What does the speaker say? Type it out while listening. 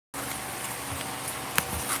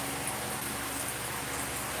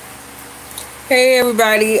Hey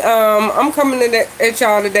everybody, I'm coming at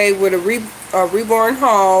y'all today with a Reborn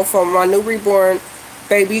haul from my new Reborn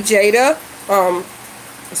baby Jada.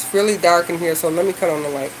 It's really dark in here, so let me cut on the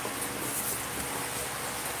light.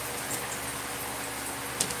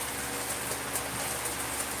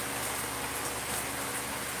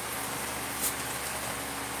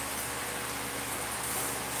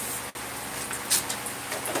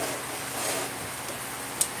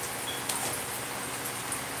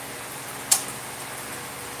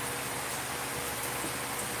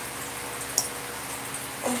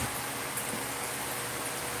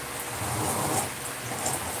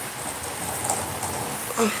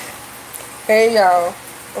 Hey y'all.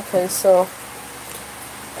 Okay, so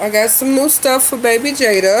I got some new stuff for baby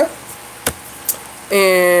Jada,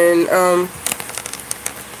 and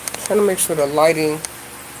trying to make sure the lighting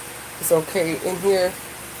is okay in here.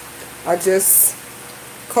 I just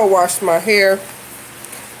co-washed my hair,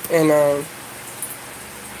 and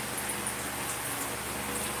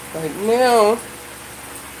right now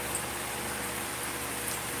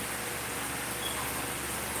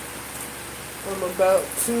I'm about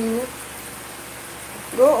to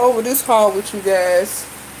go over this haul with you guys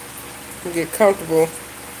and get comfortable.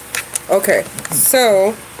 Okay,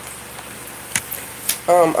 so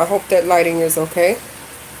I hope that lighting is okay.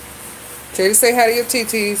 Jada, say hi to your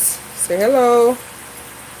TTs. Say hello.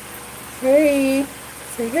 Hey,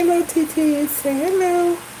 say hello, TTs. Say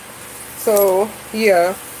hello. So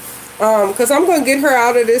yeah, cause I'm gonna get her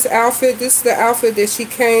out of this outfit. This is the outfit that she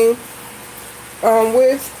came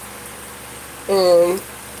with, and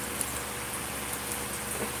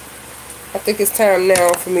I think it's time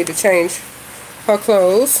now for me to change her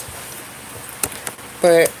clothes.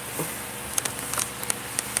 But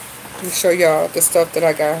let me show y'all the stuff that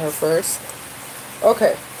I got her first.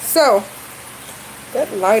 Okay, so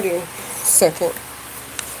that lighting, second.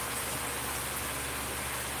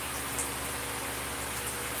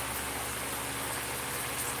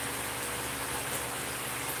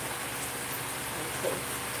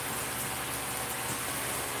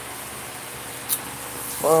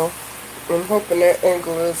 Well, I'm hoping that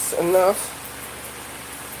angle is enough.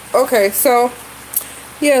 Okay, so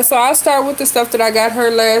yeah, so I'll start with the stuff that I got her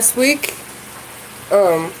last week,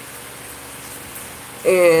 and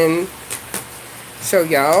show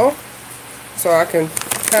y'all so I can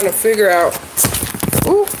kind of figure out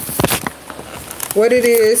what it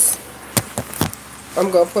is I'm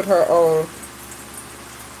gonna put her on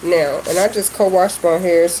now. And I just co-washed my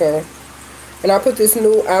hair, so, and I put this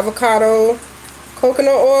new avocado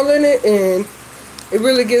coconut oil in it, and it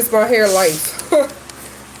really gives my hair life.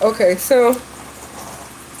 Okay, so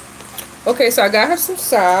I got her some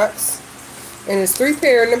socks, and it's 3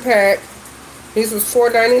 pair in the pack. These was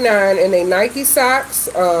 $4.99, and they Nike socks.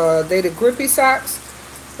 They the grippy socks,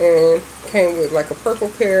 and came with like a purple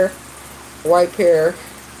pair, white pair,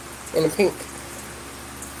 and a pink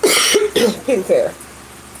pink pair.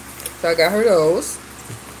 So I got her those.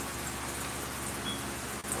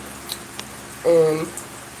 And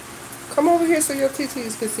come over here so your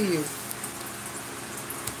TTs can see you.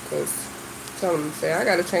 Cause tell them, say, I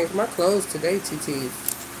gotta change my clothes today, TTs.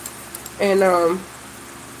 And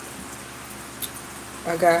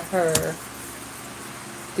I got her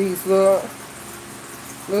these little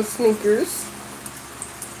sneakers,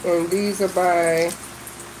 and these are by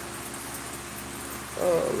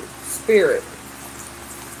Spirit,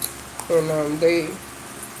 and they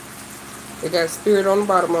got Spirit on the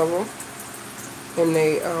bottom of them, and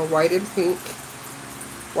they white and pink,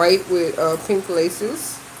 white with pink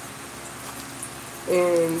laces,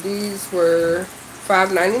 and these were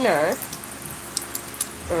 $5.99.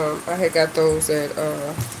 I had got those at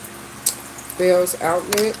Bell's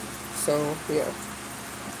Outlet, so yeah.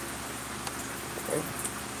 Okay.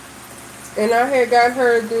 And I had got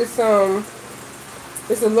her this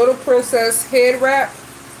it's a little princess head wrap,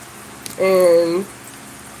 and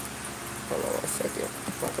hold on 1 second,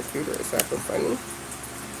 my computer is acting funny,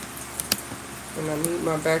 and I need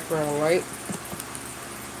my background light,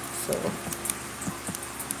 so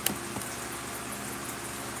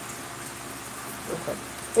okay.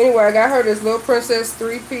 Anyway, I got her this little princess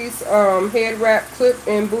 3-piece head wrap, clip,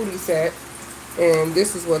 and booty set, and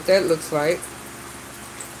this is what that looks like.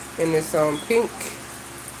 And it's pink,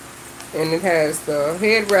 and it has the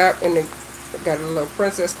head wrap, and it got a little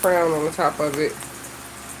princess crown on the top of it.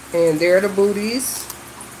 And there are the booties,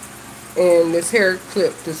 and this hair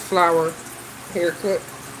clip, this flower hair clip.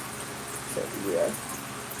 So yeah,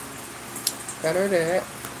 got her that.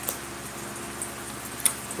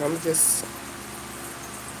 And I'm just.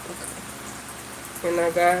 And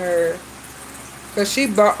I got her, cause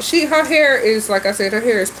her hair is, like I said, her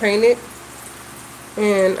hair is painted,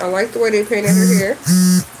 And I like the way they painted her hair.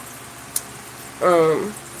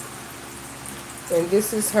 And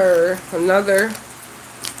this is her another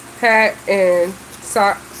hat and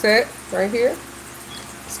sock set right here.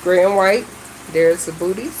 It's gray and white. There's the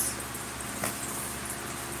booties.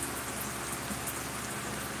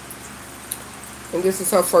 And this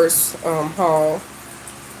is her first haul.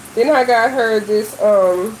 Then I got her this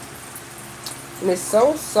and it's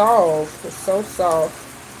so soft. It's so soft.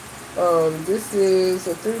 This is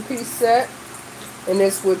a 3-piece set, and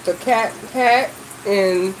it's with the cat hat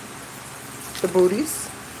and the booties.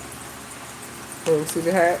 And see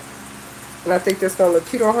the hat? And I think that's gonna look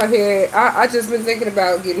cute on her head. I just been thinking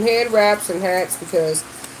about getting head wraps and hats because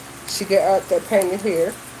she got that painted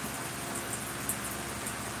hair.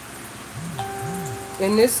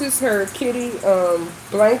 And this is her kitty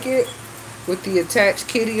blanket with the attached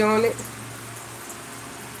kitty on it.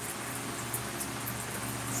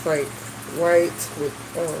 It's like white with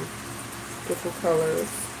different colors.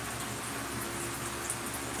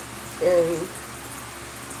 And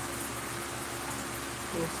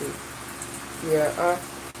let me see. Yeah,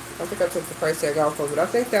 I think I took the price tag off of it. I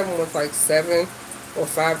think that one was like $7 or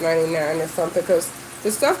 $5.99 or something, because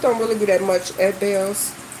the stuff don't really be that much at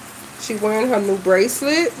Belle's. She wearing her new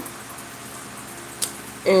bracelet,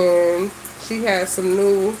 and she has some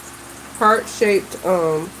new heart-shaped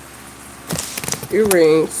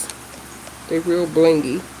earrings. They real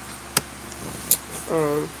blingy.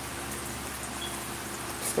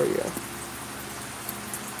 So yeah,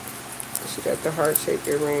 she got the heart-shaped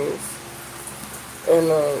earrings,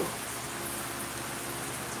 and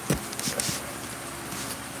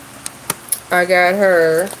I got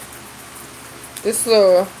her this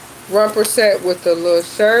little romper set with the little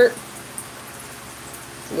shirt,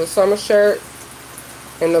 little summer shirt,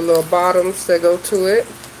 and the little bottoms that go to it.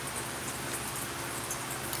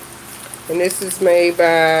 And this is made by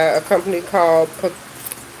a company called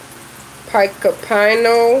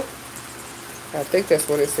Picapino. I think that's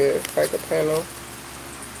what it says, Picapino.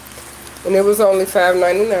 And it was only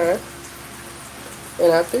 $5.99.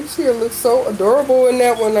 And I think she'll look so adorable in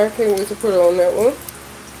that one. I can't wait to put her on that one.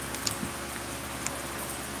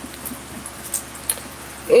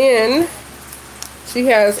 And she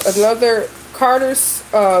has another Carter's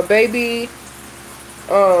baby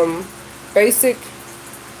basic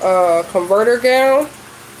converter gown,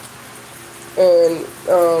 and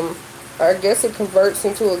I guess it converts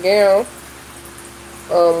into a gown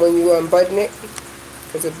when you unbutton it,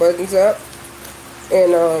 because it buttons up.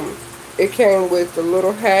 And it came with the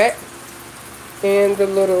little hat and the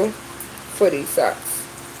little footy socks.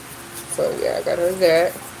 So yeah, I got her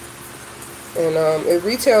that. And it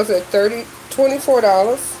retails at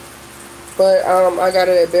 $24, but I got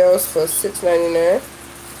it at Belle's for $6.99.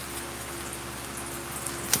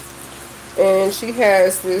 And she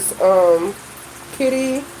has this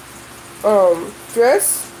kitty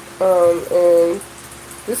dress, and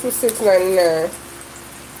this was $6.99.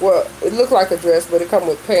 Well, it looked like a dress, but it comes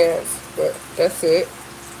with pants. But that's it.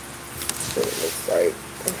 That's what it looks like.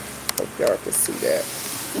 Hope y'all can see that.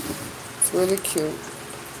 It's really cute.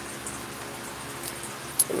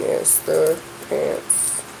 And there's the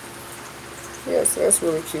pants. Yeah, so that's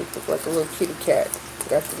really cute. Looks like a little kitty cat.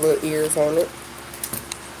 Got the little ears on it.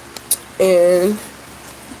 And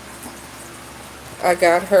I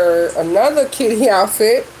got her another kitty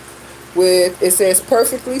outfit with, it says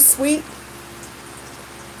Perfectly Sweet.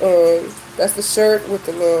 And that's the shirt with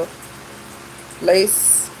the little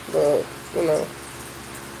lace, you know.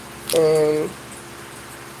 And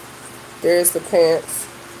there's the pants,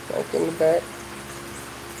 like in the back.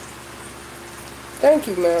 Thank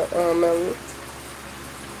you, Melanie.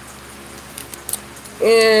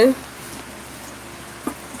 And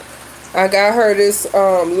I got her this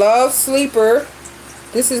Love Sleeper.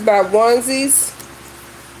 This is by Onesies.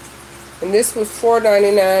 And this was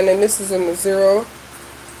 $4.99, and this is in the 0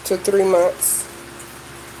 to 3 months.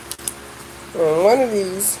 And one of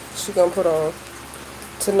these she's gonna put on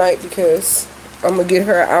tonight, because I'm gonna get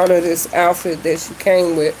her out of this outfit that she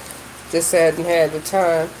came with. Just hadn't had the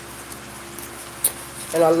time.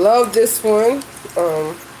 And I love this one.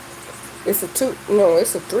 It's a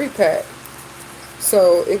 3-pack.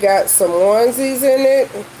 So it got some onesies in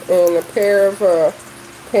it and a pair of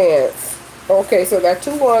pants. Okay, so it got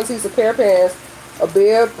 2 onesies, a pair of pants, a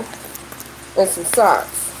bib, and some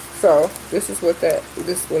socks. So this is what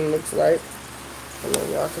this one looks like. I know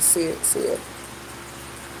y'all can see it.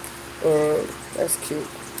 And that's cute.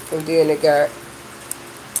 And then it got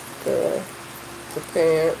the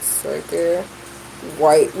pants right there,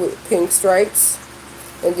 white with pink stripes.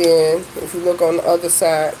 And then if you look on the other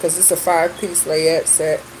side, because it's a 5-piece layette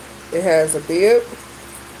set, It has a bib,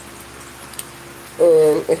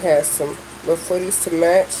 and it has some little footies to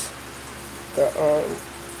match the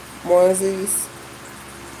onesies.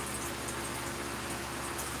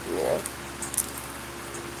 Yeah.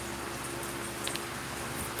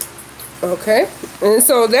 Okay, and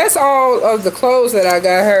so that's all of the clothes that I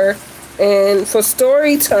got her. And for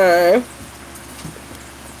story time,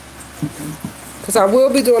 because I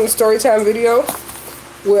will be doing a story time video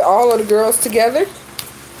with all of the girls together,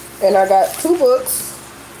 and I got 2 books,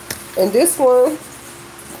 and this one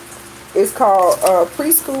is called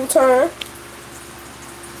Preschool Time,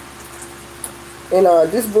 and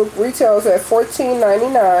this book retails at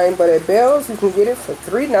 $14.99, but at Bells you can get it for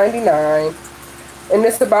 $3.99. And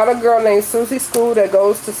it's about a girl named Susie School that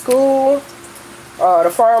goes to school. The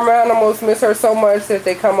farm animals miss her so much that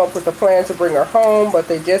they come up with a plan to bring her home, but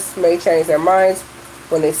they just may change their minds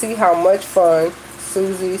when they see how much fun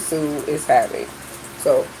Susie Sue is having.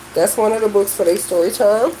 So that's one of the books for their story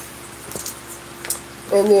time.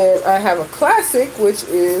 And then I have a classic, which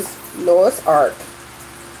is Noah's Ark.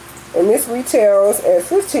 And this retails at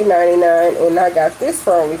 $15.99, and I got this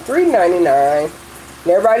for only $3.99. And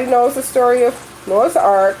everybody knows the story of Noah's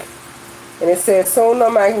Ark, and it says, soon the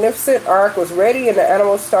magnificent ark was ready and the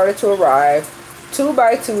animals started to arrive. 2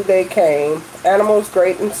 by 2 they came, animals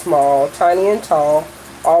great and small, tiny and tall,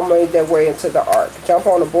 all made their way into the ark. Jump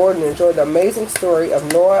on the board and enjoy the amazing story of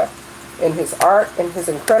Noah and his ark and his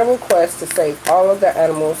incredible quest to save all of the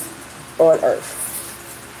animals on earth.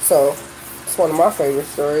 So it's one of my favorite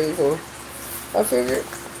stories, and I figured,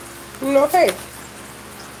 hey,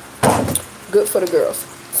 good for the girls.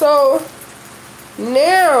 So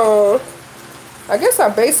now, I guess I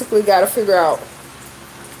basically got to figure out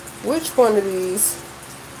which one of these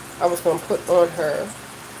I was going to put on her.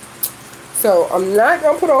 So, I'm not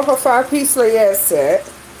going to put on her 5-piece layette set.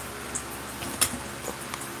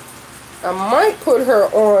 I might put her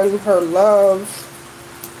on her Love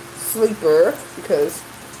sleeper, because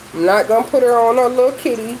I'm not going to put her on her little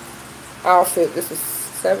kitty outfit. This is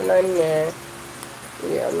 $7.99.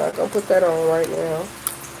 Yeah, I'm not going to put that on right now.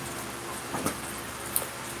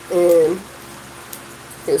 And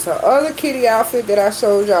here's her other kitty outfit that I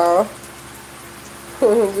showed y'all.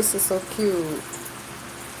 This is so cute.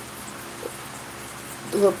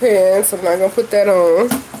 Little pants. I'm not going to put that on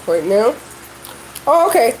right now. Oh,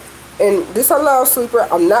 okay. And this I Love sleeper.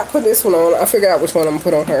 I'm not putting this one on. I figured out which one I'm going to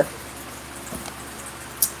put on her.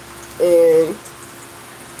 And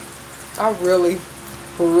I really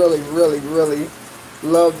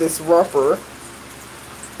love this romper.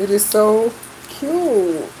 It is so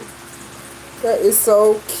cute. That is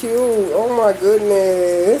so cute. Oh my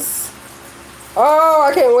goodness. Oh,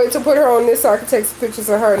 I can't wait to put her on this so I can take some pictures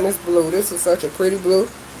of her in this blue. This is such a pretty blue.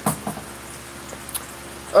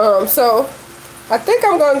 So I think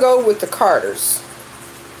I'm gonna go with the Carters.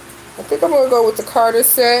 I think I'm gonna go with the Carter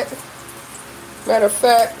set. Matter of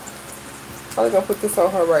fact, I'm gonna put this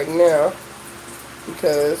on her right now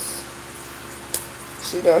because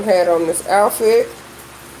she done had on this outfit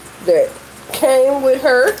that came with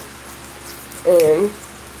her, and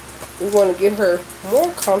we want to get her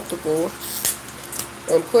more comfortable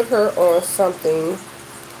and put her on something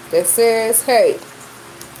that says, hey,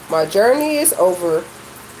 my journey is over,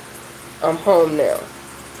 I'm home now.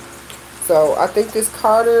 So I think this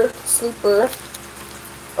Carter sleeper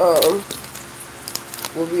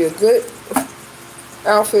will be a good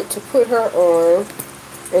outfit to put her on.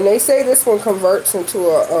 And they say this one converts into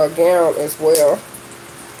a gown as well.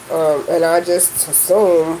 And I just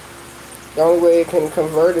assume the only way it can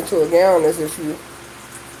convert into a gown is if you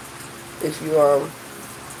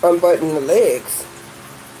unbutton the legs,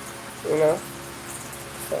 you know.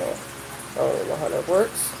 So I don't really know how that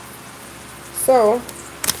works. So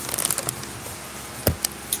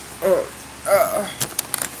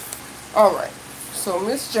all right. So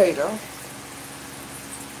Miss Jada,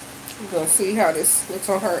 I'm gonna see how this looks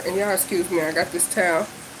on her. And y'all excuse me, I got this towel.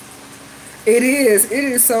 It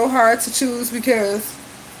is so hard to choose because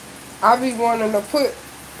I be wanting to put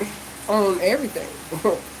on everything.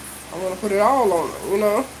 I want to put it all on her, you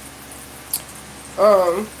know.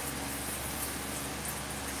 I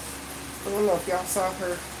don't know if y'all saw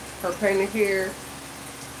her painted hair.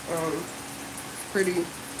 Pretty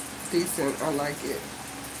decent. I like it.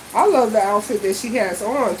 I love the outfit that she has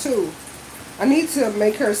on too. I need to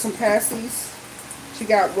make her some passies. She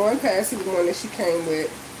got one passy, the one that she came with.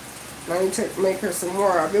 I need to make her some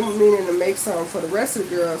more. I've been meaning to make some for the rest of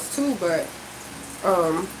the girls too, but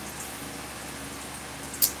oh,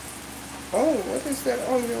 what is that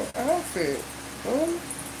on your outfit? Oh,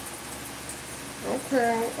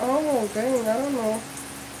 okay. Oh, dang, I don't know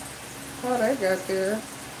how that got there.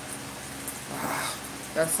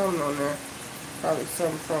 Got something on there. Probably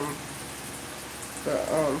something from the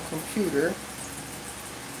computer.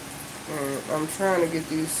 And I'm trying to get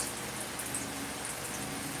these.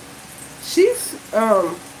 She's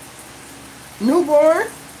newborn,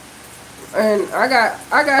 and I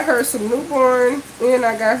got her some newborn, and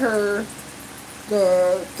I got her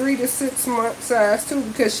the 3 to 6 month size too,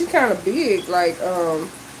 because she kind of big like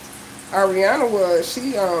Ariana was.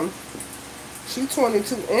 She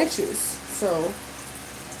 22 inches, so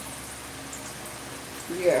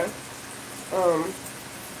yeah.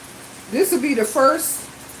 This will be the first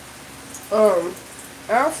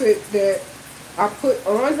outfit that I put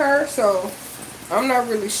on her, so I'm not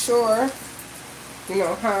really sure, you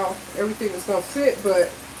know, how everything is gonna fit, but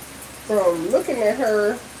from looking at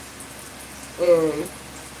her, and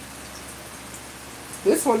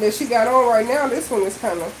this one that she got on right now, this one is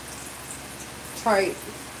kind of tight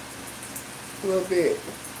a little bit,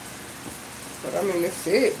 but I mean it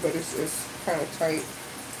fit, but it's kind of tight.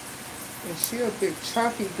 And she a big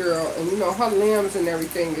chunky girl, and you know her limbs and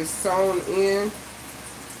everything is sewn in,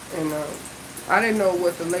 and I didn't know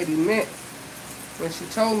what the lady meant when she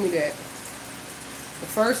told me that the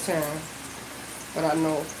first time, but I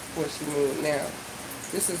know what she meant now.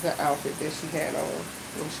 This is the outfit that she had on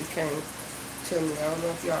when she came to me. I don't know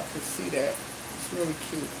if y'all could see that. It's really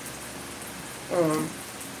cute.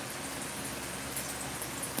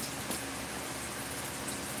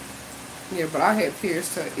 Yeah, but I had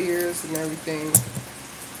pierced her ears and everything.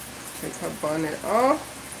 Take her bonnet off.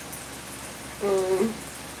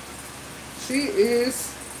 She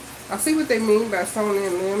is, I see what they mean by sewn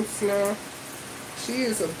in limbs now. She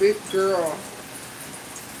is a big girl.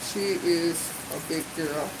 She is a big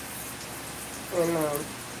girl. And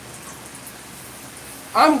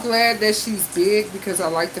I'm glad that she's big, because I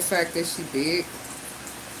like the fact that she's big.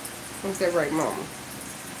 Is that right, Mama?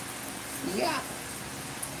 Yeah.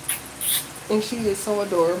 And she is so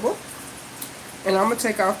adorable. And I'm going to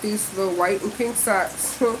take off these little white and pink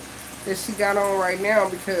socks that she got on right now,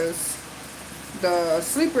 because the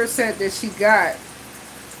sleeper set that she got,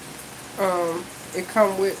 it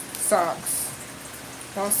come with socks.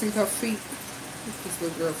 Y'all see her feet? Look at this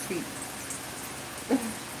little girl feet.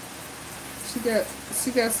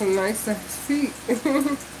 She got some nice size feet.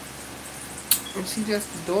 And she just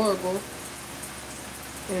adorable.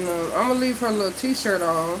 And I'm gonna leave her little t-shirt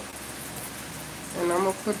on, and I'm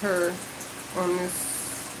gonna put her on this.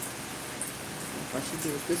 If I should do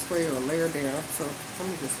it this way or lay her down. So let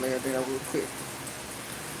me just lay her down real quick.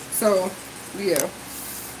 So yeah.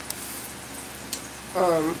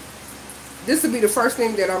 This will be the first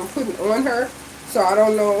thing that I'm putting on her, so I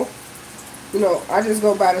don't know, you know, I just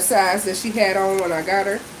go by the size that she had on when I got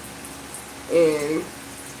her, and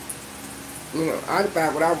you know, I buy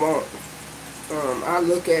what I want. I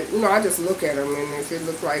look at, you know, I just look at them, and if it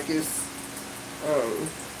looks like it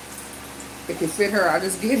can fit her, I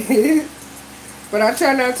just get it. But I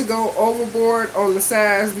try not to go overboard on the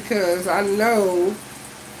size, because I know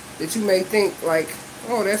that you may think like,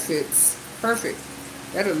 oh, that fits perfect.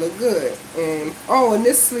 That'll look good. And oh, and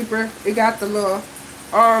this sleeper, it got the little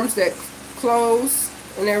arms that close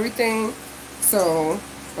and everything, so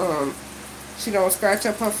she don't scratch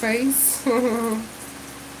up her face. I'm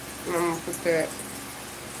gonna put that.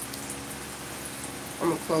 I'm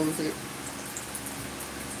gonna close it.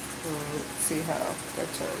 See how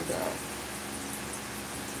that turns out.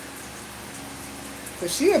 But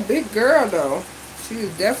she a big girl though. She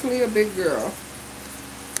is definitely a big girl.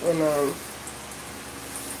 And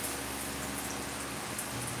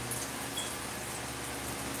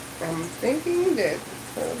I'm thinking that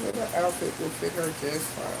her little outfit will fit her just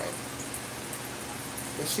fine.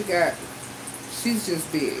 But she's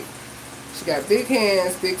just big. She got big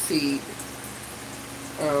hands, big feet.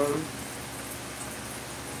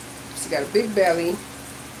 She got a big belly.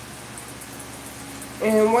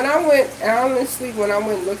 And when I went, honestly, when I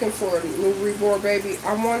went looking for a new Reborn baby,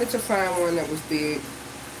 I wanted to find one that was big,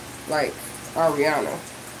 like Ariana.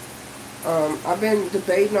 I've been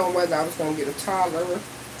debating on whether I was going to get a toddler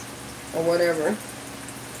or whatever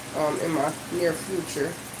in my near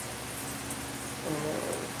future.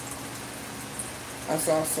 I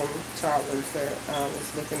saw some toddlers that I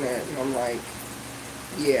was looking at, and I'm like,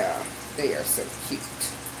 yeah, they are so cute.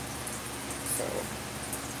 So,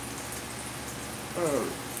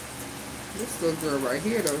 this little girl right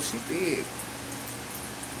here, though, she big.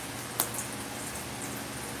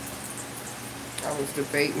 I was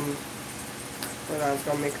debating whether I was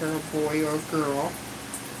going to make her a boy or a girl.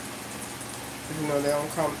 You know, they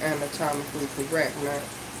don't come anatomically correct, not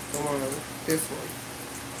the one, this one.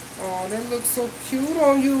 Oh, that looks so cute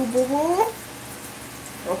on you, boo-boo.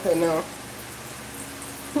 Okay, now,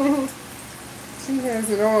 She has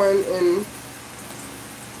it on, and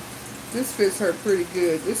this fits her pretty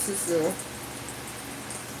good. This is a,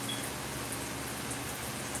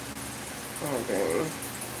 oh dang.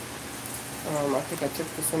 I think I took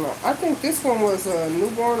this one out. I think this one was a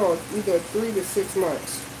newborn or either 3 to 6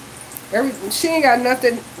 months. She ain't got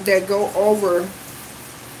nothing that go over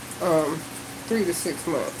 3 to 6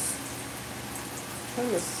 months. Let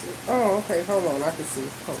me see. Oh, okay. Hold on. I can see.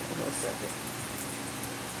 Hold on a second.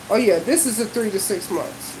 Oh yeah, this is a 3 to 6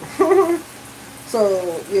 months.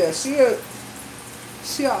 So yeah, she a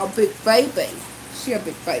big baby. She a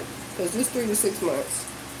big baby because this 3 to 6 months.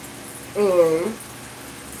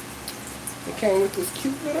 It came with this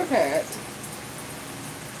cute little hat.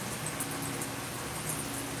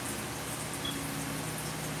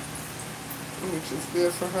 Which is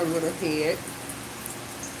good for her little head.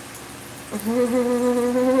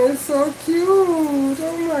 It's so cute.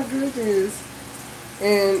 Oh my goodness.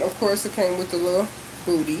 And of course it came with the little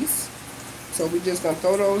booties. So we just gonna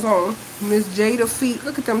throw those on. Miss Jada feet.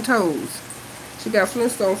 Look at them toes. She got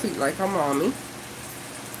Flintstone feet like her mommy.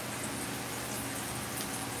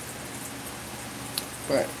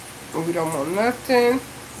 But we don't want nothing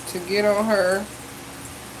to get on her,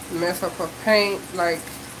 mess up her paint like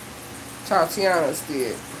Tatiana's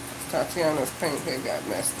did. Tatiana's paint had got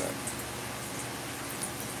messed up.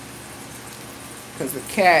 Because the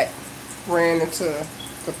cat ran into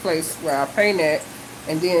the place where I paint at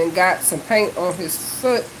and then got some paint on his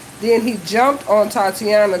foot. Then he jumped on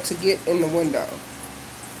Tatiana to get in the window.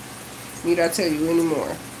 Need I tell you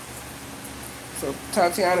anymore? So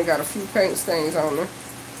Tatiana got a few paint stains on her.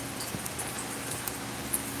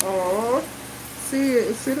 Aww. See,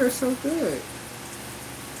 it fit her so good.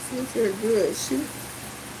 See, it fit her good. She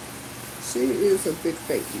is a big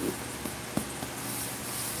baby.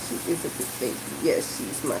 She is a big baby. Yes,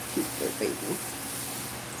 she's my cute little baby.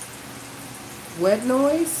 Wet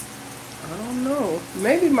noise? I don't know.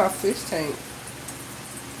 Maybe my fish tank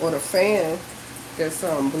or the fan that's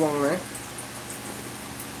blowing.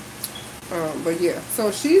 But yeah,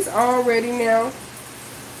 so she's all ready now.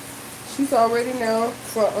 She's all ready now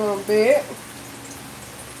for bed.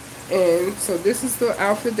 And so this is the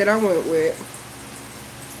outfit that I went with.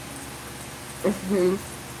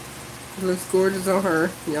 Looks gorgeous on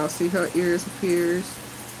her. Y'all see her ears appears.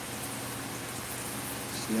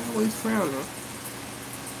 She always frowning.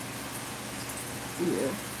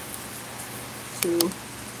 Yeah. So, I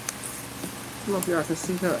don't know if y'all can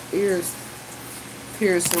see her ears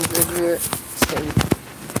piercings are good. So,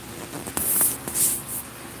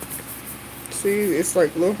 see, it's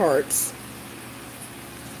like little hearts.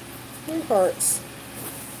 Little hearts.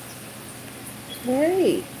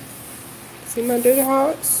 Hey. See my little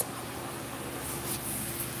hearts?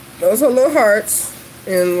 Those are little hearts.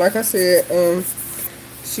 And like I said,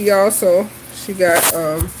 she got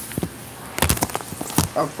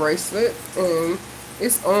a bracelet, and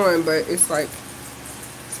it's on, but it's like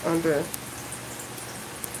it's under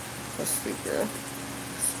a speaker.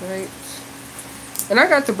 Right. And I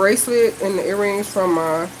got the bracelet and the earrings from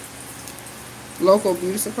my local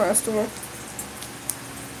beauty supply store.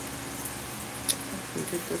 Let me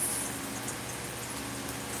get this.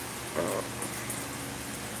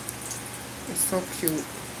 It's so cute.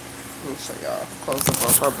 Let me show y'all close up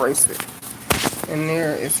of her bracelet. And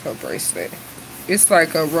there is her bracelet. It's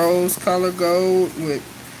like a rose color gold with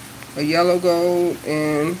a yellow gold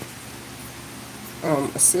and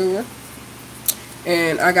a silver.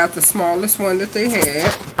 And I got the smallest one that they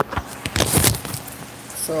had,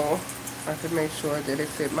 so I could make sure that it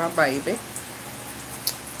fit my baby.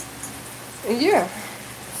 And yeah,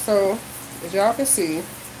 so as y'all can see,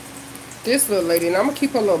 this little lady, and I'm gonna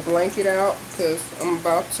keep her little blanket out because I'm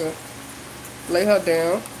about to lay her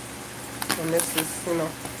down. And this is, you know,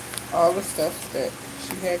 all the stuff that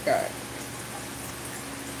she had got.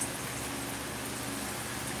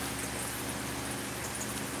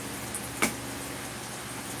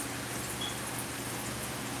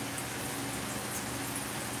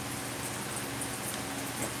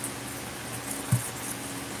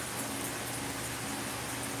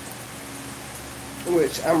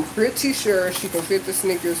 Which I'm pretty sure she can fit the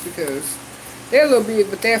sneakers because they're a little big,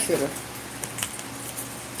 but they'll fit her.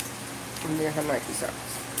 And then her Nike socks.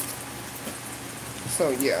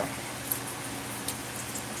 So yeah.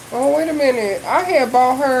 Oh, wait a minute. I had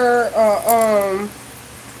bought her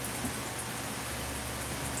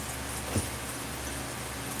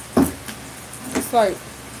it's like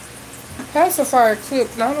pacifier clip,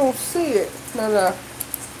 and I don't see it now that I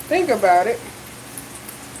think about it.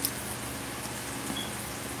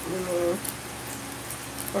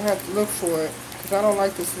 I'll have to look for it because I don't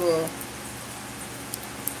like this little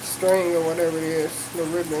string or whatever it is, the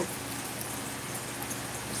ribbon.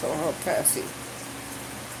 It's on her passy.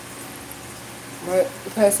 But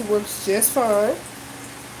the passy works just fine.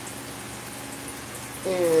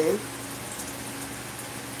 And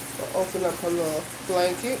I'll open up her little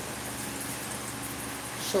blanket.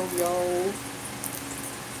 Show y'all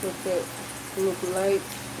what that look like.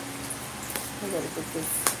 I gotta put this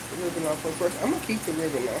ribbon off first. I'm gonna keep the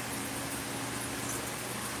ribbon off.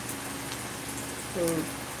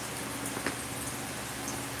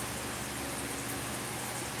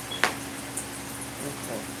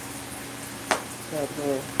 Okay. Got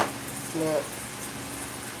the snap.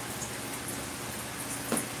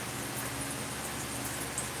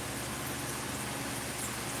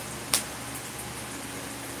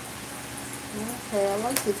 Okay, I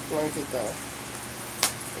like this blanket though.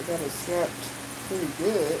 It got it snapped pretty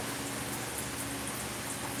good.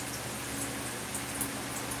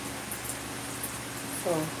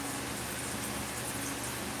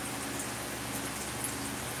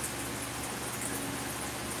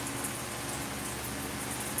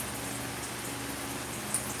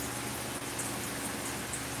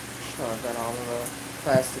 So I got all of the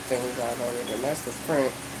plastic things out of it, and that's the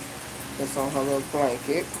print that's on her little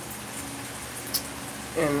blanket.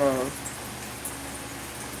 And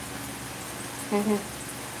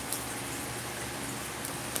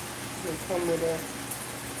they come with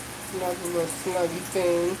another little snuggy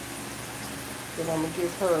thing that I'm gonna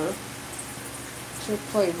give her to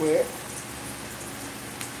play with.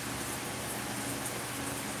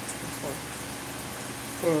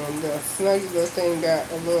 And the snuggy little thing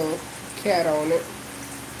got a little cat on it.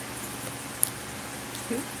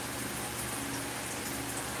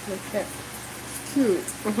 The cat. Cute.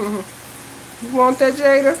 You want that,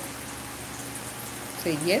 Jada?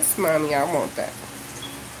 Say, yes, mommy, I want that.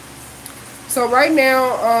 So right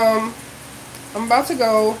now, I'm about to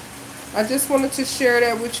go. I just wanted to share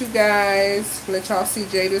that with you guys. Let y'all see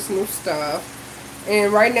Jada's new stuff.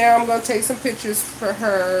 And right now, I'm going to take some pictures for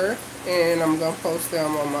her. And I'm going to post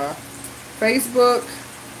them on my Facebook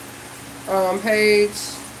page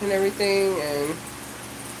and everything. And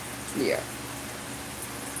yeah.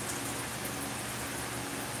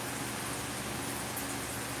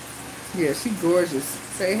 Yeah, she gorgeous.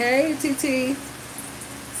 Say hey, TT.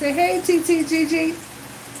 Say hey, TT Gigi.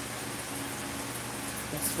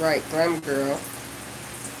 That's right, glam girl.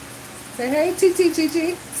 Say hey, TT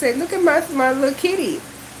Gigi. Say, look at my little kitty.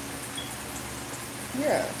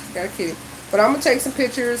 Yeah, she got a kitty. But I'm gonna take some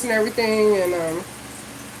pictures and everything, and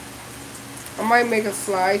I might make a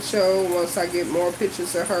slideshow once I get more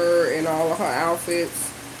pictures of her and all of her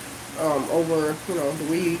outfits over, the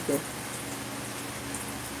week.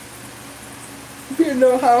 You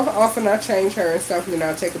know how often I change her and stuff, and then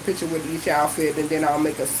I'll take a picture with each outfit, and then I'll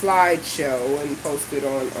make a slideshow and post it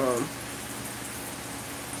on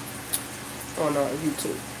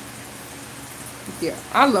YouTube. Yeah,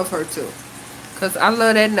 I love her too, cause I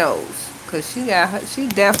love that nose, cause she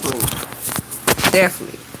definitely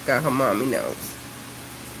got her mommy nose.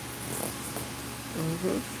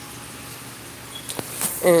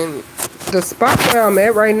 And the spot where I'm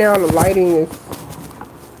at right now, the lighting is.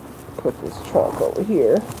 Put this trunk over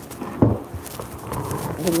here.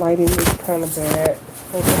 The lighting is kind of bad.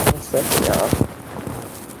 Hold on a second, y'all.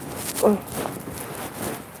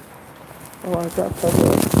 Oh, I dropped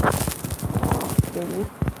something. Okay.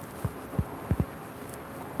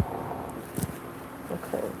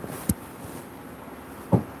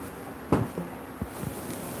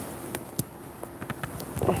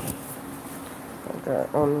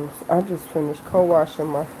 I just finished co-washing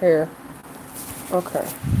my hair. Okay,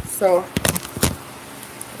 so I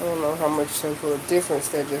don't know how much of a difference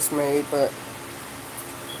that just made, but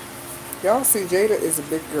y'all see Jada is a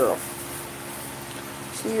big girl.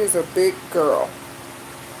 She is a big girl.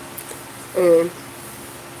 And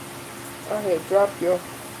I had dropped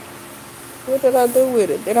what did I do with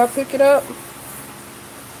it? Did I pick it up?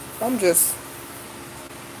 I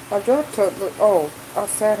dropped her, oh, I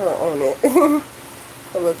sat her on it.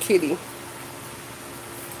 A little kitty.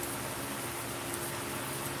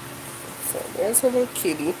 So there's her little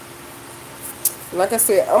kitty. Like I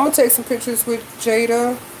said, I'm gonna take some pictures with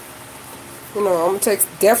Jada. I'm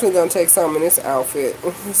definitely gonna take some in this outfit.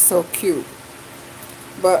 It's so cute.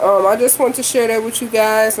 But I just want to share that with you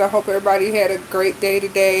guys, and I hope everybody had a great day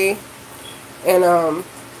today. And I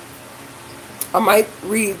might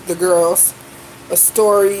read the girls a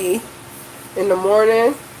story in the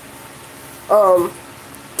morning.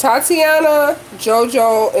 Tatiana,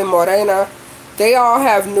 Jojo, and Morena, they all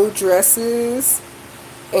have new dresses,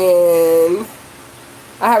 and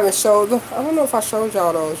I don't know if I showed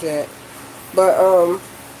y'all those yet, but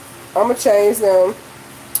I'm gonna change them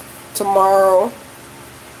tomorrow.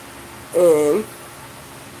 And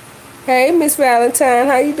hey, Miss Valentine,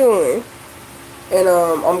 how you doing? And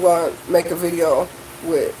I'm gonna make a video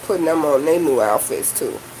with putting them on their new outfits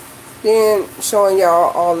too. Then showing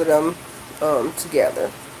y'all all of them together.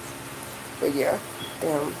 But yeah,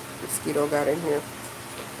 damn, mosquito got in here.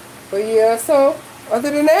 But yeah, so other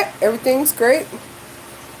than that, everything's great.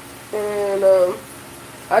 And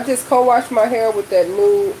I just co-washed my hair with that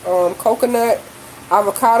new coconut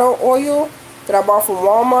avocado oil that I bought from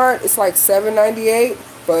Walmart. It's like $7.98,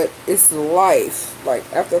 but it's life. Like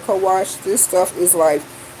after co-wash, this stuff is life.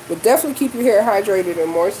 But definitely keep your hair hydrated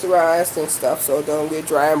and moisturized and stuff so it don't get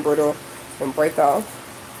dry and brittle and break off.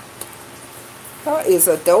 That is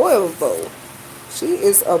adorable. She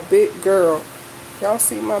is a big girl. Y'all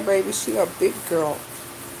see my baby? She a big girl.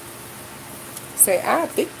 Say, I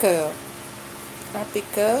big girl. I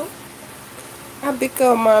big girl. I big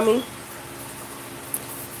girl, mommy.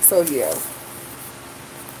 So yeah,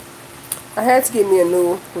 I had to get me a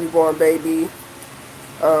new Reborn baby.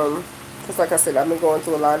 Cause like I said, I've been going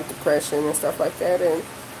through a lot of depression and stuff like that, and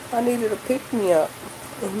I needed a pick me up.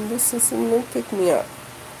 And this is a new pick me up.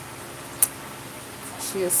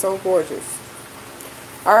 She is so gorgeous.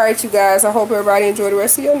 Alright, you guys, I hope everybody enjoyed the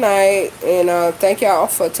rest of your night. And thank y'all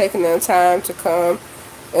for taking the time to come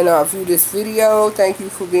and view this video. Thank you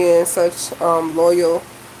for being such loyal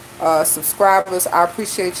subscribers. I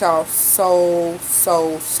appreciate y'all so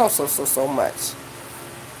much.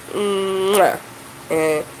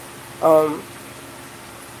 And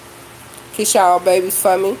kiss y'all babies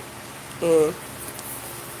for me. And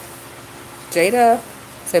Jada,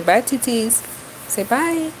 say bye, TTs. Say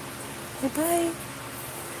bye. Say bye.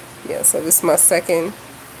 Yeah, so this is my second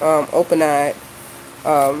open-eyed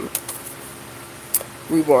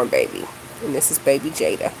Reborn baby. And this is baby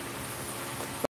Jada.